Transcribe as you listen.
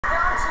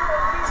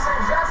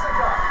and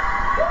Jessica.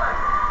 One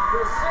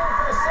will sing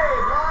for the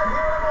save live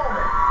here in a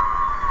moment.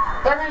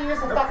 They're going to use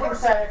the fucking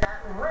save. At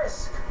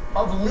risk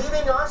of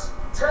leaving us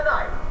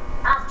tonight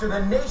after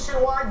the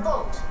nationwide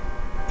vote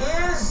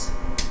is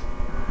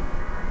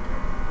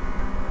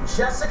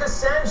Jessica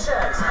Sanchez.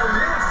 Elise,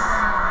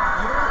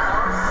 you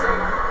are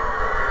safe.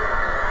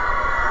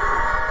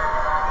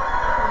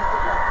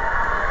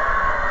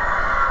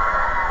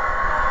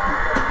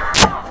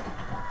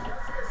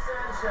 Jessica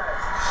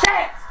Sanchez.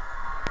 Shit!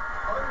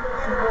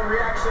 Unbelievable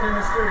reaction in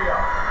the studio.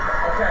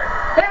 Okay.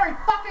 There we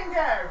fucking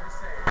go!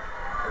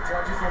 The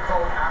judges will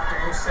vote after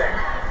you sing.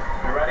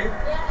 You ready?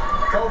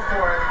 Yeah. Go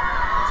for it.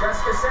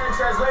 Jessica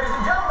Sanchez, ladies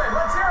and gentlemen,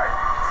 let's hear it.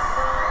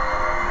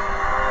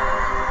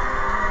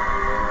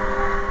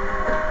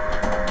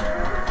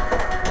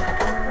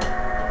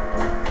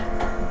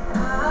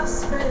 I've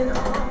spent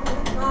all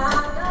my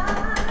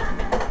life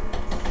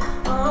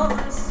on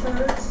the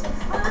search to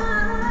find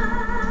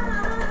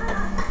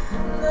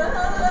the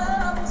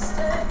love will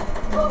stay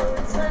for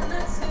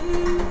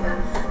eternity that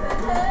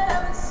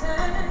heaven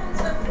sent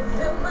to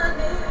fulfill my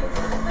needs.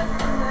 And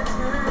when I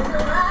turn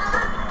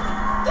around,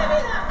 give me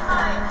that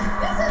mic.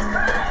 This is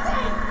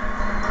crazy.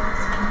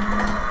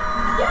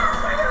 Yes,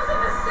 we're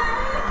using the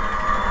same.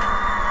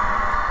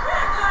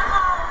 We're going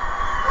home.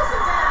 Go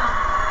sit down.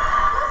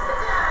 Go sit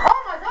down.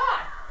 Oh my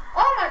god!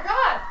 Oh my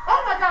god!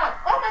 Oh my god!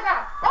 Oh my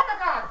god! Oh my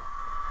god!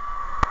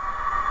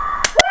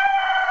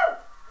 Woo!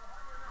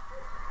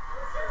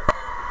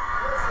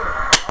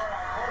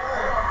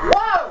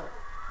 Whoa!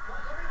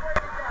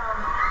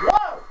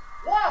 Whoa!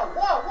 Whoa!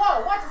 Whoa! Whoa!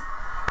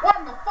 What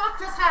in the fuck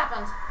just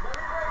happened?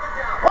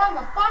 What in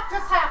the fuck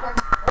just happened?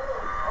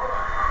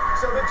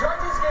 So the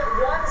judges get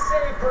one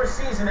save per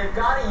season. They've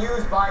got to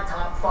use by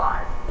top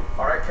 5.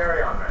 All right,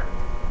 carry on, man.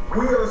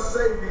 We are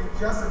saving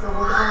Jessica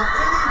without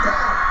any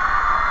doubt.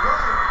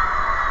 Right.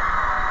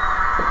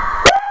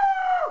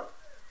 Woo!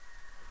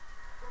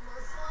 From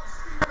myself,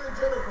 Stephen and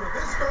Jennifer,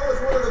 this girl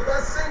is one of the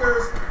best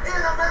singers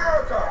in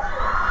America.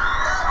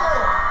 Ever.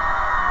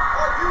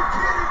 Are you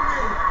kidding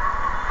me?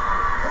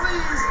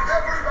 Please,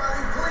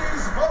 everybody,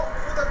 please vote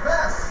for the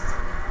best.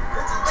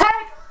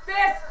 Take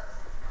this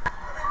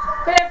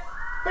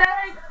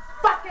very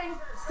fucking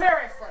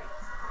seriously.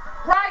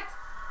 Right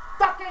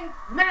fucking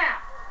now.